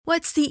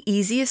What's the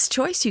easiest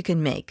choice you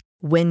can make?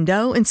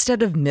 Window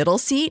instead of middle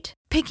seat?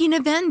 Picking a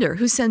vendor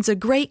who sends a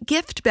great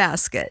gift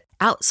basket?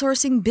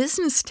 Outsourcing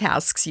business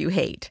tasks you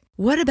hate?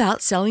 What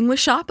about selling with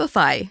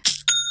Shopify?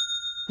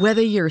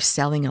 Whether you're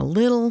selling a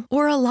little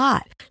or a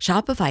lot,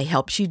 Shopify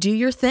helps you do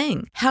your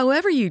thing,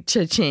 however you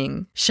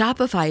cha-ching.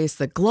 Shopify is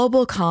the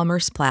global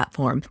commerce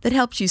platform that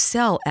helps you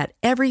sell at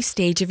every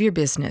stage of your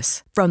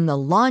business. From the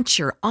launch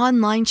your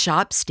online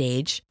shop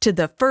stage to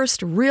the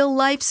first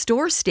real-life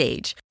store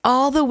stage,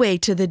 all the way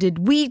to the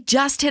did we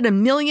just hit a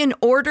million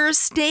orders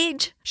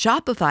stage.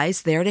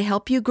 Shopify's there to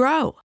help you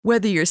grow.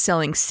 Whether you're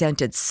selling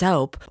scented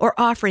soap or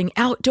offering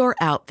outdoor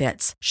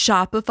outfits,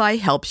 Shopify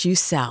helps you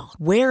sell.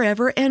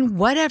 Wherever and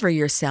whatever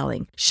you're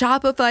selling,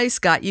 Shopify's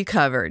got you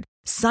covered.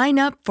 Sign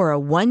up for a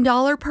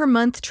 $1 per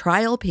month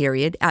trial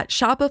period at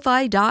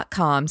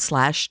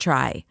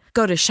shopify.com/try.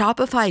 Go to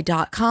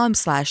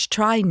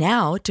shopify.com/try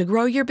now to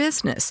grow your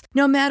business,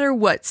 no matter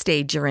what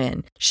stage you're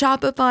in.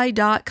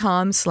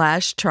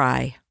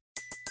 Shopify.com/try.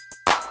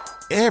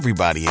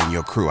 Everybody in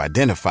your crew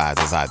identifies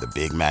as either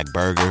Big Mac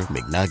Burger,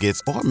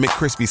 McNuggets, or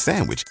McCrispy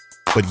Sandwich.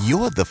 But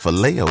you're the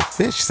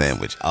Filet-O-Fish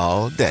Sandwich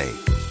all day.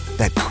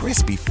 That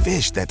crispy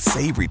fish, that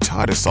savory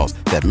tartar sauce,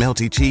 that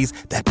melty cheese,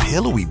 that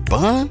pillowy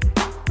bun.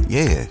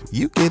 Yeah,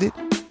 you get it.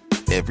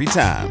 Every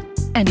time.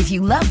 And if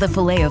you love the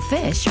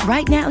Filet-O-Fish,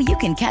 right now you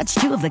can catch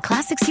two of the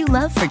classics you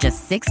love for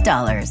just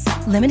 $6.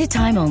 Limited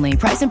time only.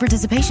 Price and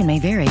participation may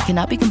vary.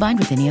 Cannot be combined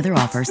with any other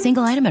offer.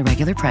 Single item at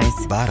regular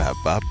price.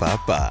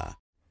 Ba-da-ba-ba-ba.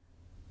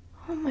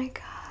 Oh my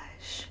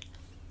gosh.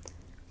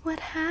 What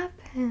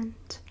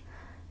happened?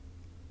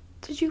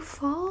 Did you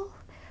fall?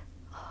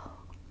 Oh.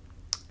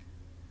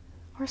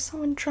 Or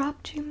someone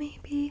dropped you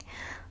maybe?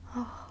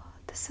 Oh,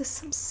 this is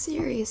some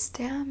serious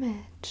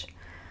damage.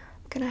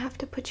 I'm gonna have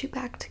to put you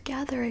back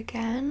together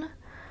again.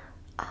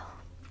 Oh.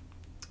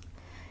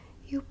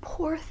 You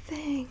poor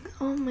thing.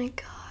 Oh my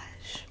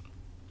gosh.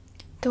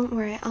 Don't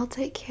worry, I'll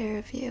take care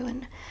of you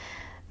and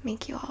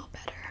make you all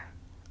better.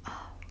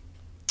 Oh.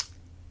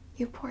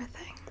 You poor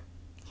thing.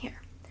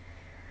 Here.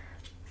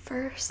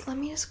 First, let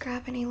me just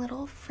grab any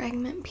little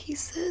fragment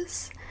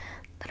pieces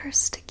that are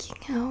sticking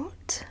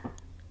out.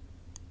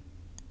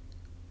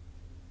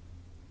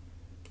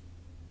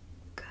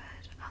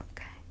 Good,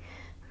 okay.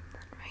 And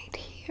then right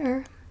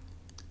here.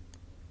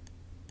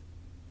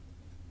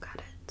 Got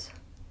it.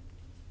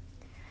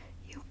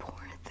 You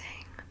poor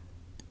thing.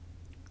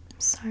 I'm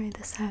sorry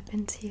this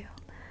happened to you.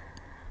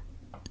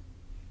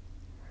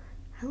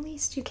 At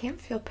least you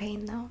can't feel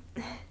pain though.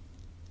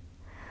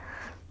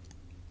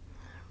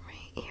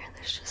 Here,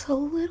 there's just a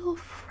little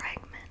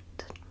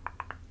fragment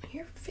on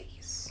your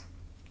face.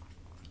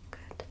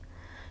 Good.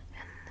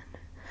 And then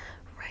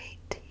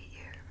right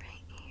here.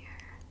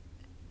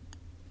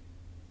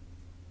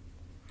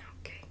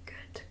 Okay,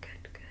 good.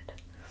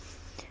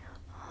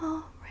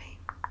 All right.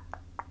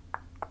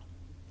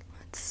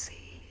 Let's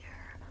see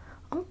here.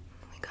 Oh,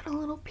 we got a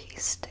little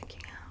piece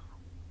sticking out.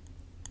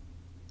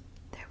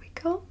 There we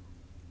go.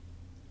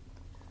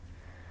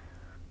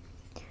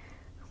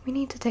 We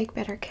need to take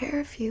better care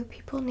of you.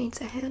 People need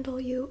to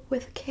handle you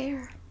with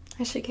care.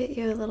 I should get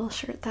you a little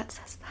shirt that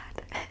says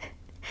that.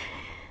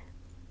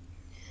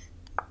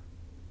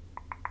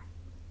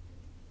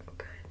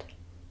 Good.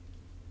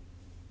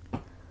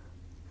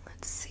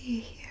 Let's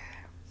see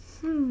here.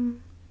 Oh,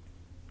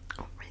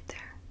 right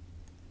there.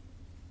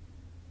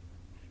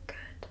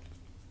 Good.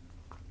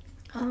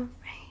 All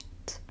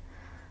right.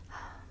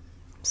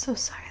 I'm so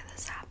sorry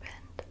this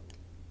happened.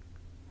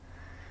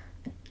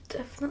 It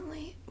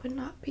definitely would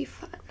not be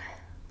fun.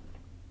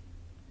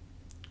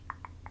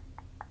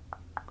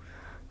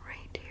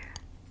 Right here.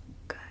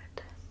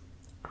 Good.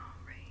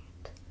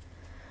 Alright,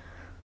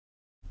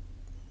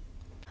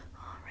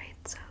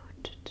 so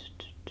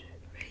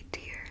right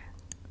here.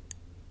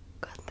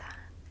 Got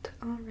that.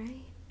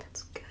 Alright,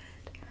 that's good.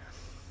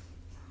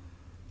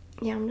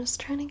 Yeah, I'm just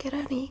trying to get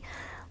any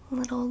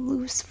little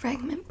loose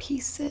fragment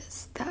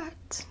pieces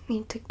that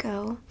need to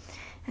go.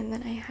 And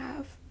then I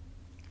have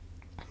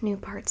new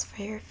parts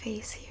for your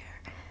face here.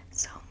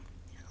 So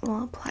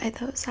we'll apply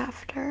those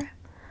after.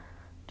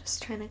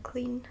 Just trying to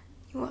clean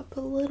you up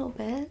a little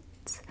bit.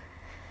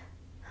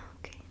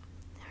 Okay,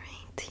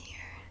 right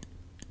here.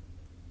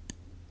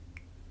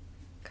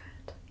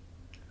 Good.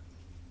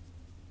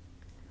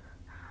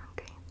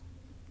 Okay.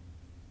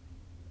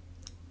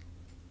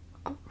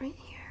 Oh, right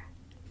here.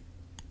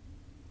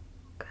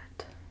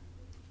 Good.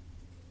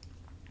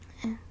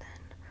 And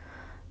then,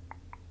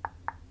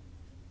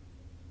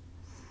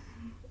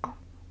 oh,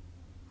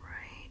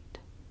 right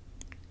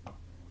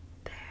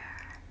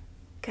there.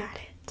 Got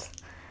it.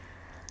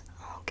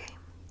 Okay.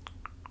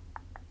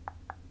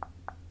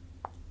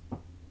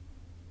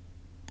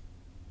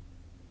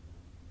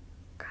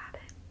 Got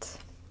it.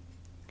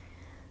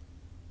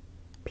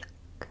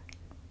 Pluck.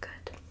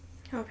 Good.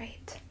 All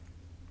right.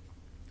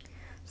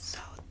 So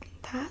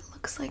that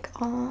looks like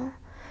all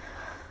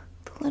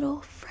the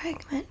little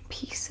fragment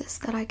pieces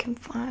that I can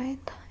find.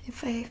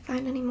 If I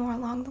find any more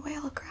along the way,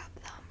 I'll grab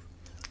them.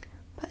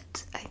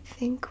 But I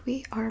think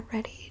we are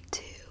ready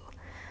to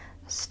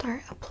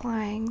start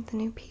applying the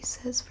new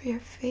pieces for your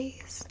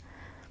face.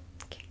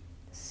 Okay,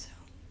 so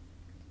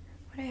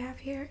what I have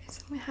here is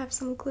I'm gonna have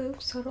some glue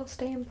so it'll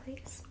stay in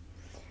place.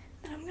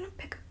 And I'm gonna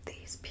pick up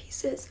these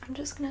pieces. I'm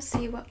just gonna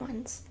see what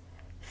ones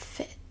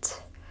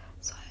fit.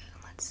 So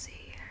let's see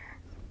here.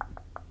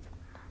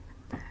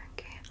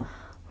 Okay,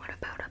 what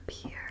about up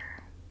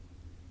here?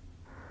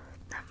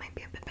 That might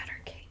be a bit better.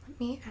 Okay, let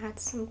me add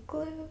some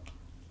glue.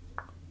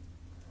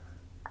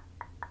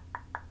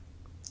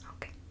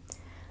 Okay,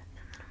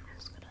 and then I'm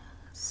just gonna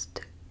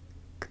stick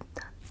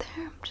that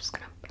there. I'm just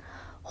gonna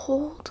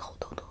hold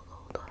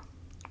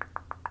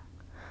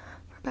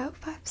for about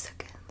 5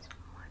 seconds.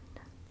 1,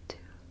 2,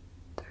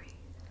 3,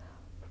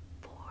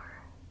 4,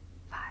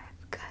 5.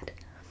 Good.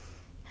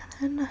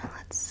 And then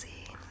let's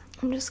see.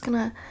 I'm just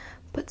gonna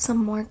put some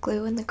more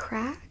glue in the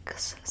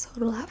cracks so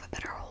it'll have a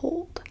better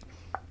hold.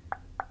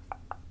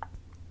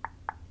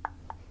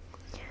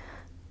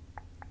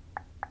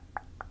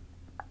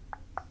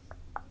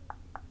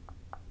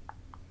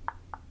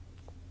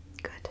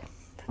 Good.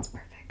 That's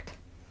perfect.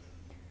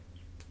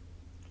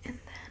 And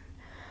then,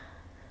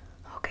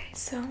 okay,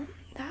 so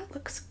that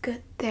looks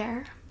good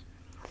there.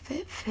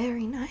 Fit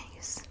very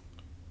nice.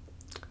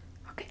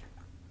 Okay,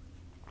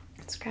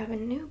 let's grab a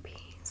new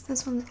piece.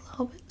 This one's a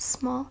little bit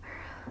small.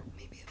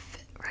 Maybe it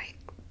fit right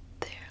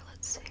there.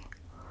 Let's see.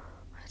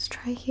 Let's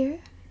try here.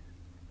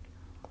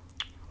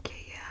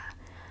 Okay, yeah.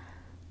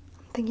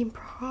 I'm thinking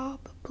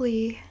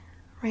probably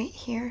right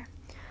here.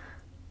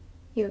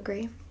 You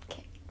agree?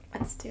 Okay,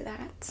 let's do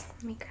that.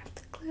 Let me grab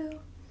the glue.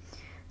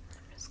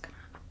 I'm just gonna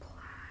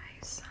apply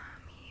some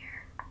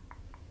here.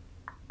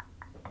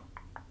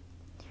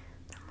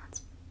 Then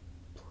let's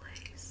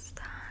place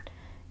that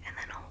and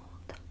then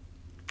hold.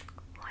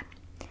 1,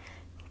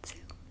 2,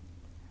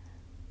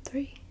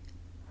 3,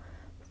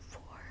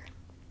 4,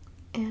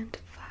 and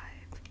 5.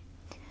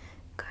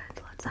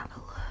 Good, let's have a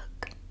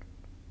look.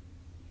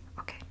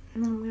 Okay,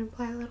 and then I'm gonna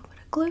apply a little bit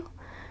of glue.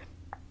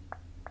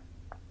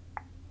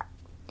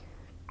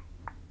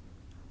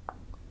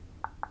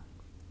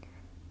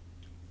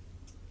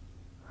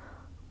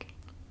 Okay,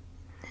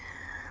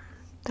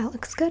 that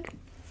looks good.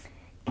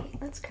 Okay,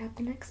 let's grab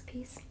the next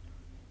piece.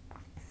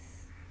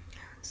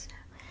 So,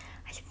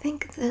 I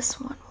think this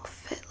one will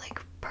fit like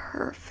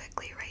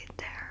perfectly right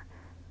there.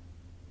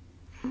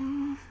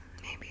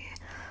 Maybe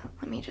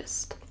let me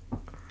just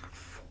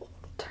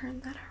turn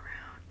that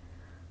around.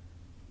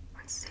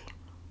 Let's see.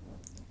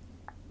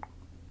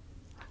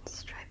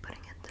 Let's try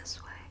putting it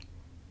this way.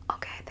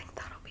 Okay, I think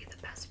that'll be the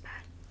best bet.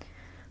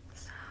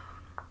 So,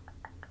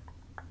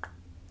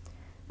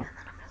 and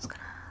then I'm just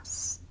gonna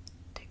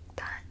stick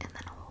that and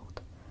then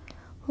hold.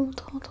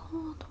 Hold.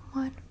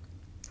 1,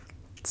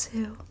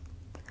 2,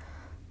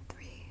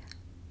 3,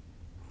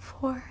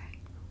 4,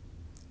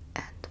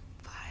 and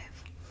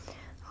 5.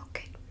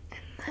 Okay,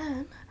 and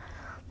then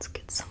let's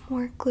get some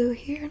more glue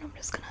here, and I'm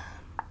just gonna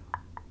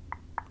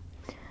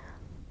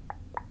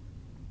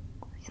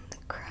in the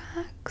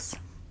cracks.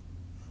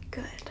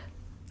 Good.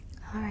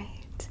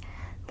 Alright,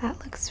 that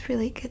looks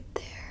really good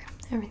there.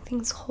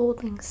 Everything's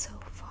holding so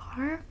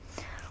far.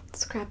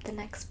 Let's grab the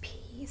next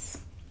piece.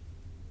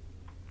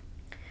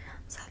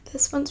 So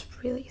this one's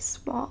really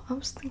small. I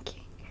was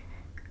thinking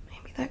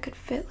maybe that could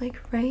fit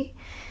like right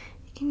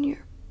in your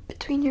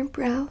between your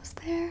brows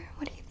there.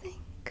 What do you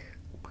think?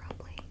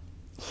 Probably.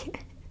 Yeah,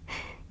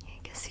 I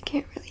guess you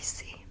can't really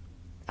see.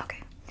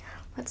 Okay,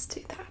 let's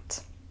do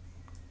that.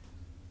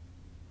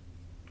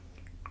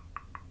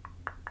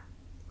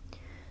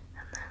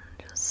 And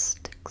then just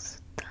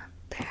sticks that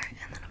there,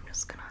 and then I'm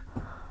just gonna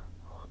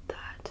hold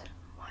that.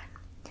 1,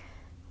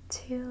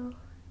 2,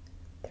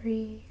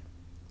 3,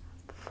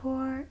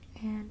 4,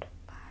 and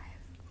 5.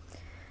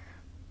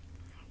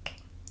 Okay,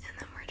 and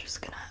then we're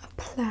just gonna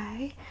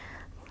apply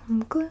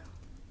some glue.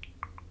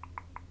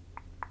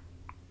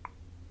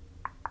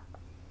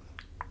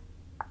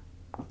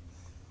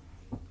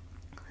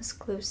 This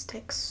glue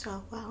sticks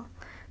so well.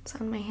 It's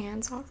on my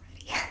hands already.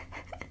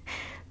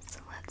 So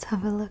let's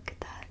have a look at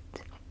that.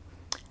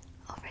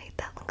 Alright,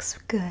 that looks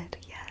good,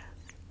 yes.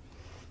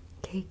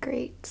 Okay,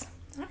 great.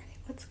 Alright,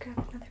 let's grab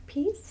another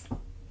piece.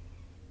 Okay,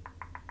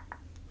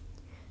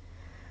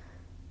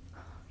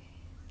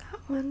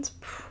 that one's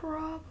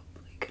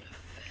probably gonna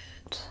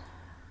fit.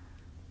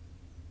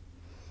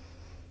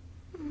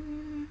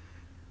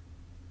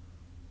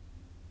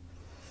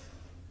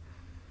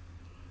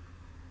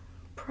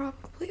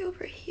 Probably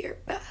over here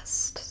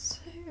best, so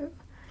I'm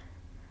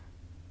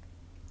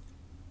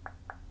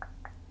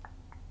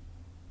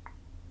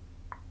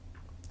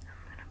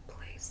gonna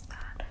place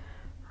that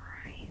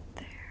right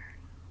there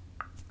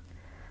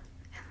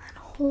and then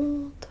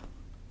hold.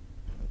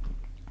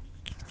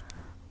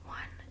 1,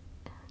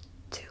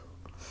 2,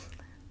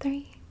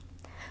 3,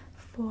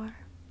 4,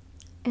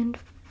 and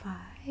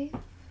 5.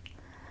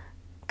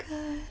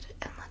 Good,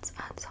 and let's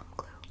add some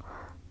glue.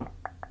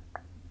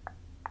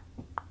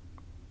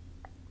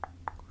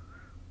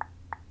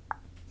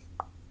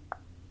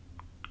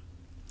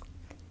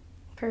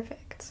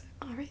 Perfect.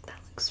 Alright, that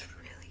looks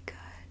really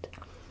good.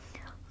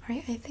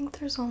 Alright, I think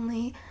there's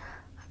only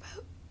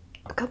about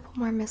a couple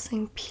more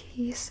missing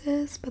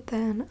pieces, but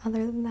then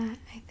other than that,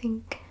 I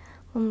think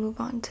we'll move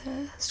on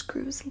to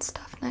screws and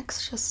stuff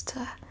next, just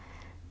to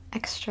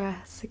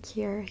extra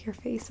secure your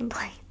face in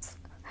place.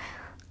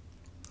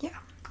 Yeah,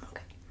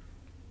 okay.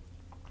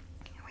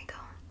 Here we go.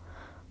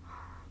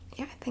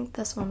 Yeah, I think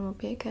this one will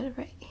be good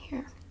right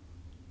here.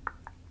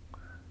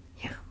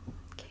 Yeah,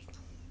 okay.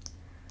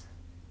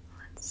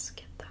 Let's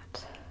get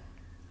that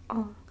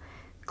all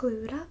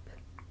glued up.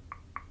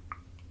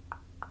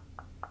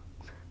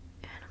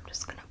 And I'm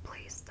just gonna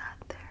place that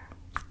there.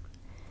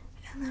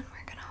 And then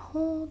we're gonna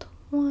hold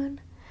 1,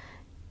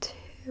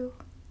 2,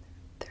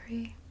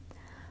 3,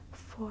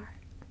 4,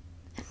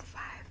 and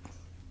 5.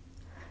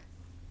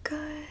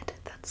 Good,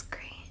 that's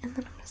great. And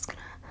then I'm just gonna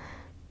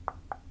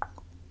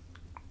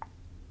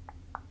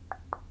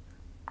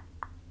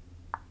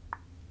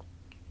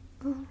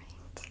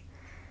alright.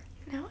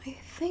 Now I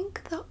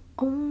think the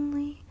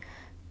only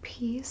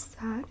piece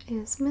that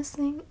is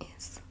missing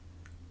is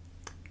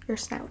your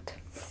snout.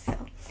 So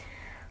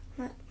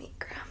let me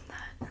grab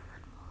that and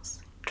then we'll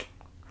see.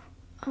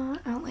 I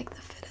don't like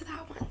the fit of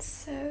that one,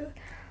 so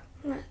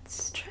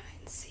let's try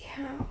and see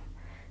how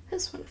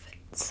this one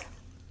fits.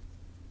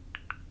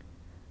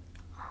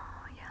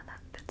 Oh yeah, that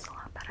fits a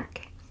lot better.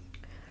 Okay.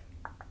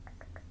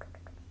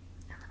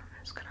 And then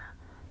I'm just gonna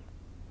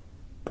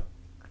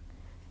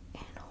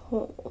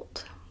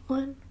hold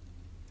 1,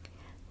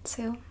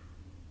 2,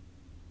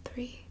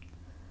 3,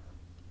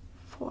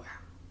 4,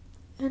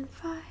 and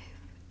 5,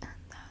 and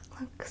that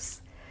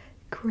looks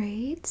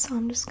great. So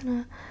I'm just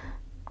gonna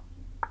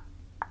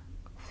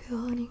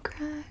fill any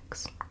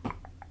cracks.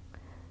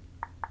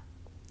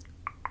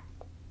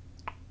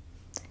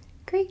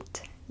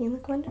 Great, you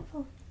look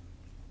wonderful.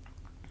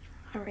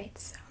 Alright,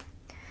 so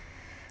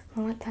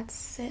I'll let that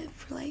sit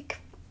for like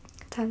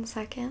 10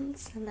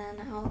 seconds, and then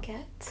I'll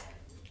get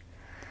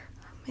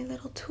my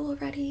little tool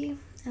ready,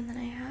 and then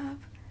I have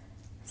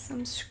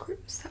some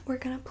screws that we're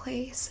gonna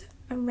place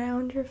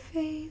around your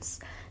face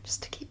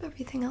just to keep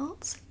everything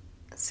else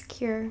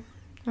secure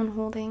and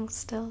holding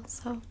still,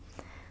 so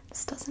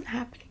this doesn't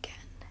happen again.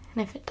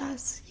 And if it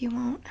does, you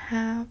won't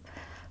have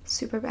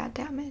super bad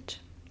damage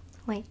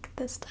like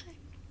this time.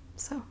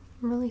 So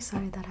I'm really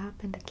sorry that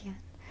happened again.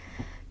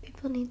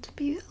 People need to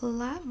be a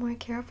lot more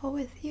careful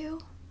with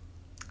you.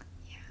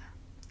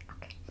 Yeah.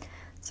 Okay.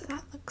 So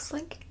that looks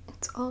like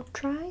it's all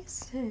dry.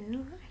 So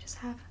I just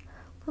have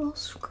a little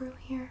screw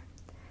here,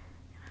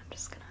 and I'm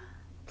just gonna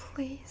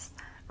place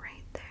that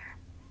right there.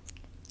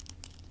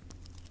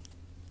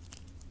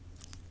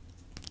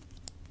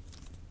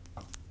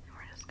 And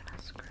we're just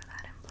gonna screw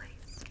that in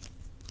place.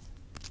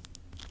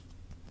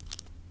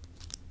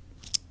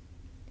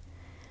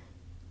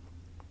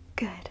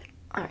 Good.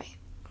 Alright.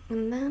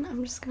 And then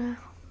I'm just gonna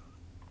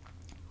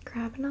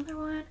grab another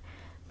one.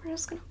 We're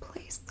just gonna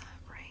place that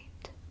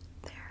right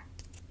there.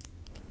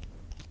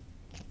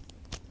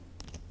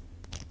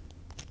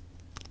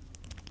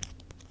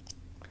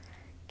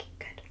 Okay,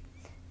 good.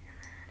 And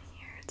then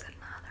here's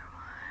another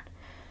one.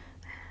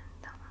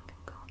 And that one can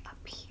go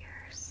up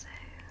here. So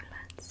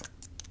let's.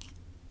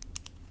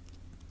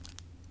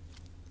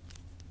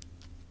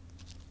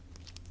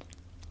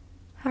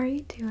 How are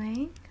you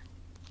doing?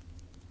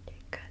 Okay,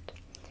 good.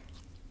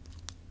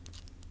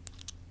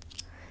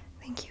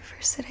 Thank you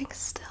for sitting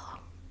still.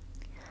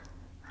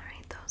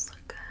 Alright, those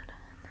look good.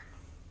 And then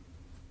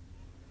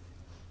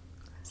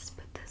let's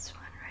put this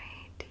one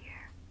right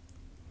here.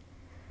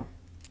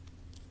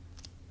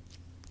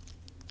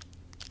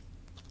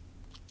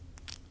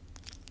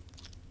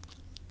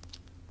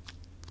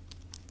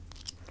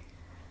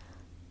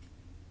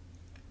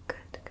 Good,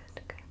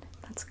 good, good.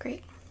 That's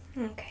great.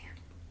 Okay.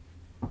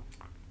 And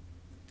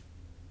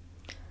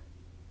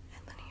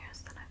then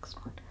here's the next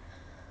one.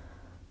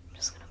 I'm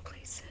just gonna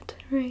place it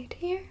right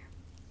here.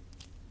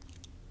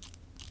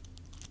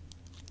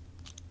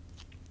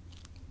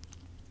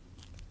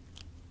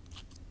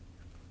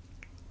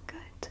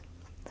 Good.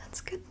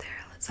 That's good there.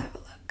 Let's have a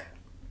look.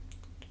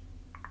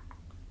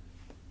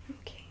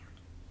 Okay.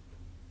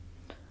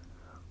 And then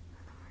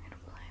we're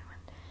gonna apply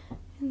one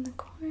in the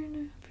corner of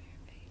your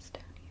face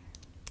down here.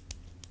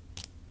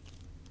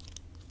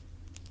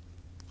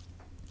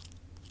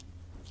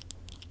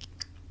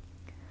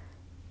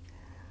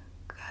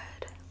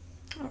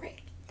 Good.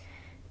 Alright.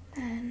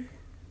 Then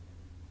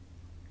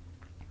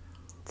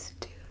let's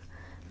do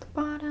the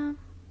bottom.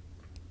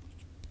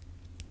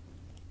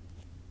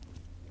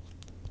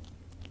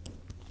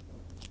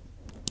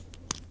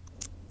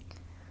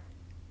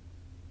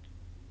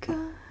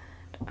 Good.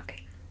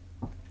 Okay.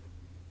 Then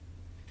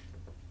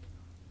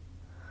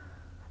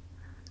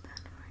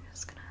we're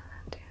just gonna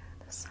do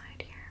the side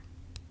here.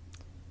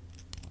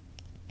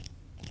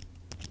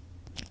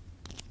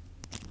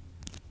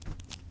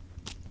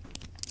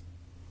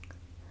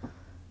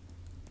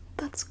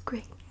 That's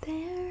great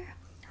there.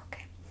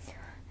 Okay.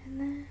 And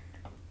then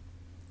I'm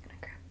gonna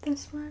grab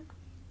this one. And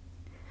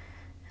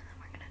then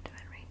we're gonna do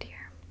it right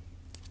here.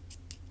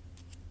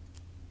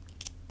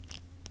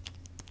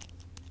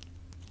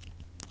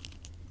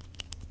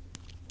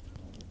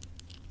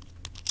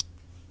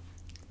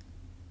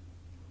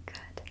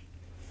 Good.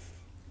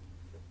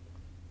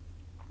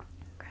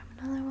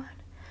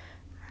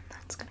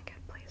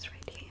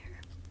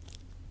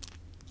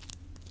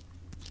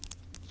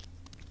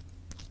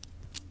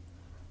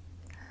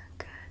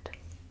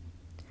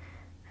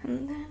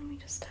 And then we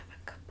just have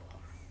a couple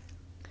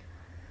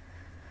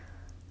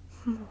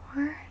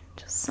more,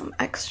 just some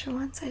extra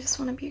ones. I just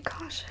want to be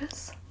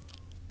cautious.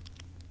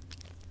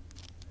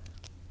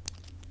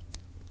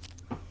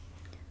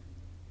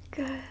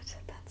 Good,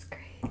 that's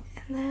great.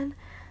 And then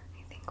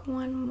I think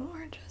one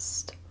more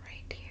just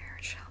right here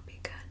shall be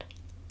good.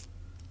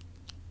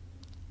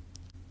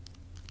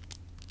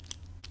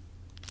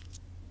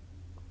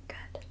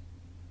 Good.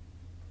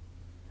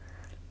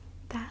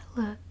 That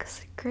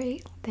looks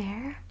great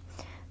there.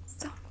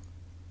 So,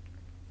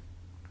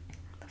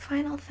 the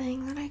final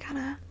thing that I kind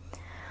of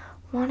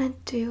want to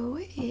do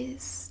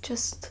is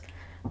just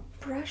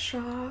brush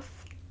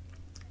off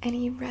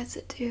any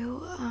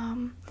residue,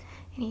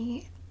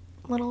 any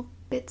little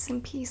bits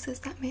and pieces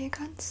that may have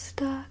gotten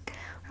stuck,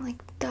 or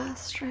like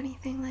dust or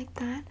anything like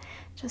that,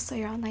 just so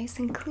you're all nice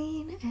and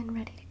clean and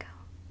ready to go.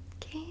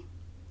 Okay?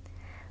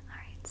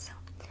 Alright, so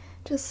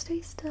just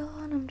stay still,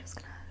 and I'm just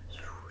gonna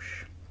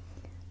swoosh,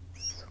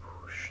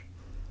 swoosh,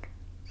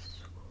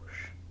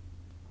 swoosh,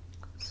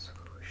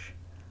 swoosh,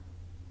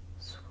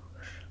 swoosh,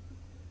 swoosh,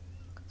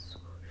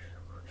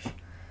 swoosh.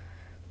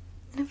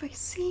 And if I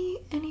see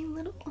any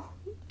little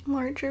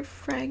larger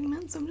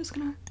fragments, I'm just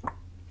gonna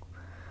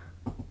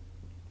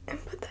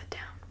and put that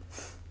down.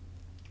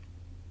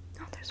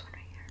 Oh, there's one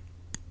right here.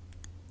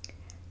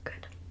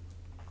 Good.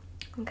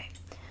 Okay.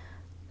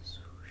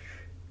 Swoosh,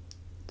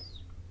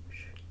 swoosh,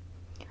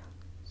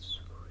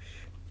 swoosh,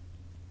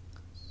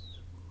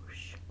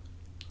 swoosh, swoosh,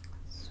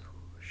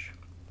 swoosh,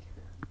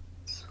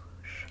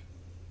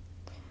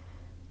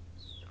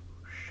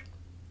 swoosh,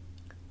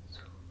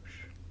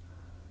 swoosh,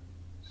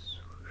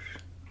 swoosh.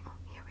 Oh,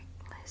 here we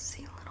go. I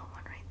see a little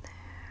one right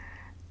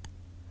there.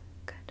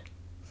 Good.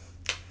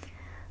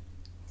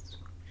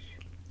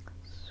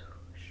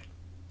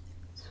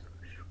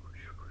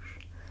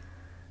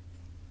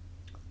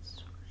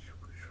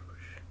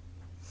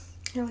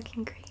 You're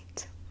looking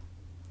great.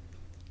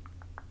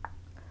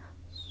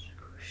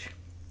 Swoosh,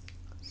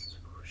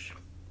 swoosh, swoosh,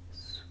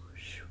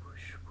 swoosh,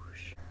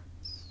 swoosh,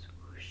 swoosh,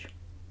 swoosh,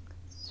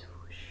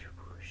 swoosh,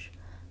 swoosh, swoosh,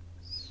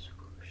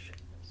 swoosh,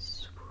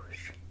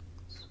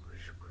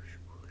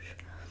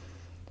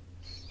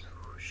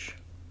 swoosh,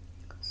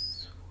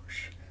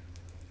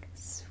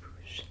 swoosh,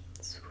 swoosh,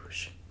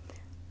 swoosh,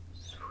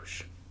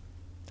 swoosh.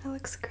 That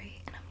looks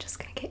great, and I'm just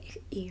gonna get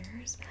your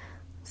ears.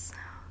 So,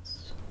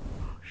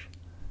 swoosh.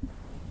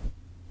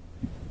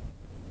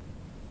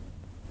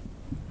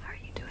 How are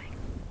you doing?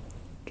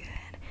 Good.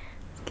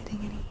 Is getting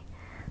any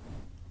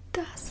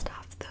dust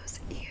off those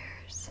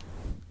ears?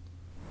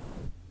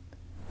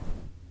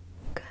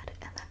 Good.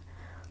 And then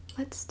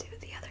let's do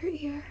the other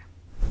ear.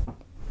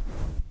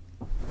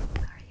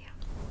 How are you?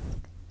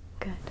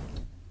 Good.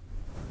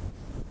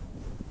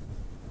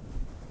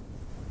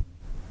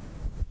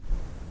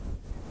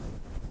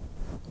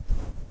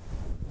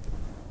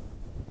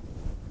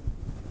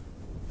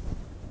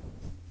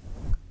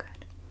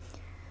 Good.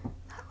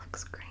 That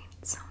looks great.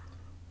 So,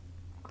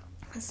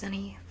 is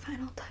any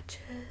final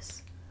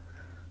touches?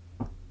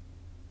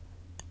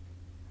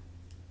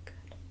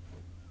 Good.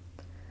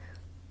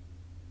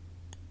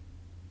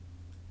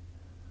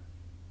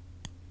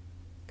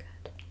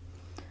 Good.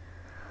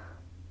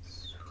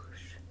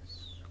 Swoosh,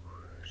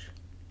 swoosh,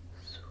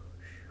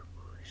 swoosh,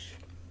 swoosh,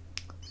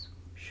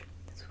 swoosh,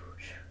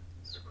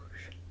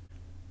 swoosh,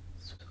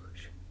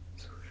 swoosh,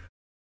 swoosh.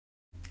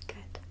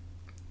 Good.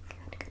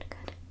 Good, good,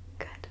 good,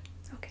 good.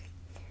 Okay.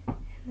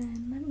 And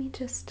then let me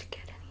just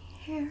get any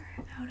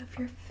hair out of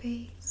your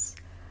face.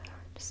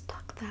 Just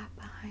tuck that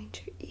behind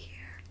your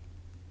ear.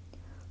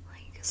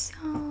 Like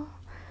so.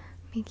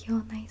 Make you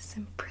all nice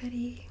and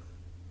pretty.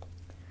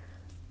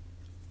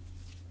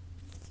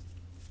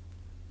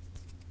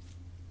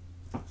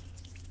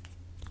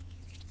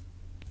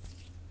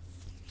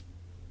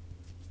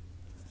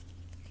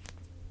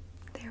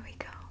 There we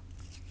go.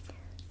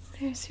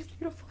 There's your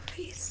beautiful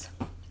face.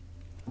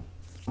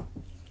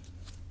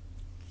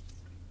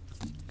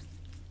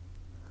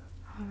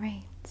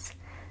 Alright,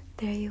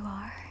 there you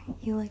are.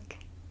 You look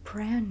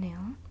brand new.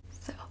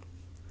 So,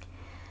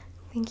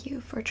 thank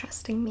you for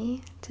trusting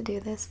me to do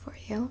this for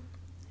you.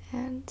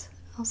 And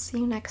I'll see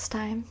you next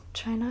time.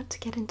 Try not to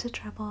get into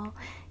trouble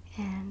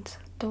and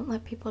don't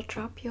let people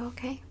drop you,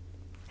 okay?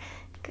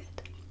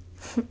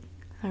 Good.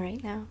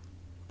 Alright now.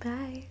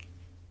 Bye.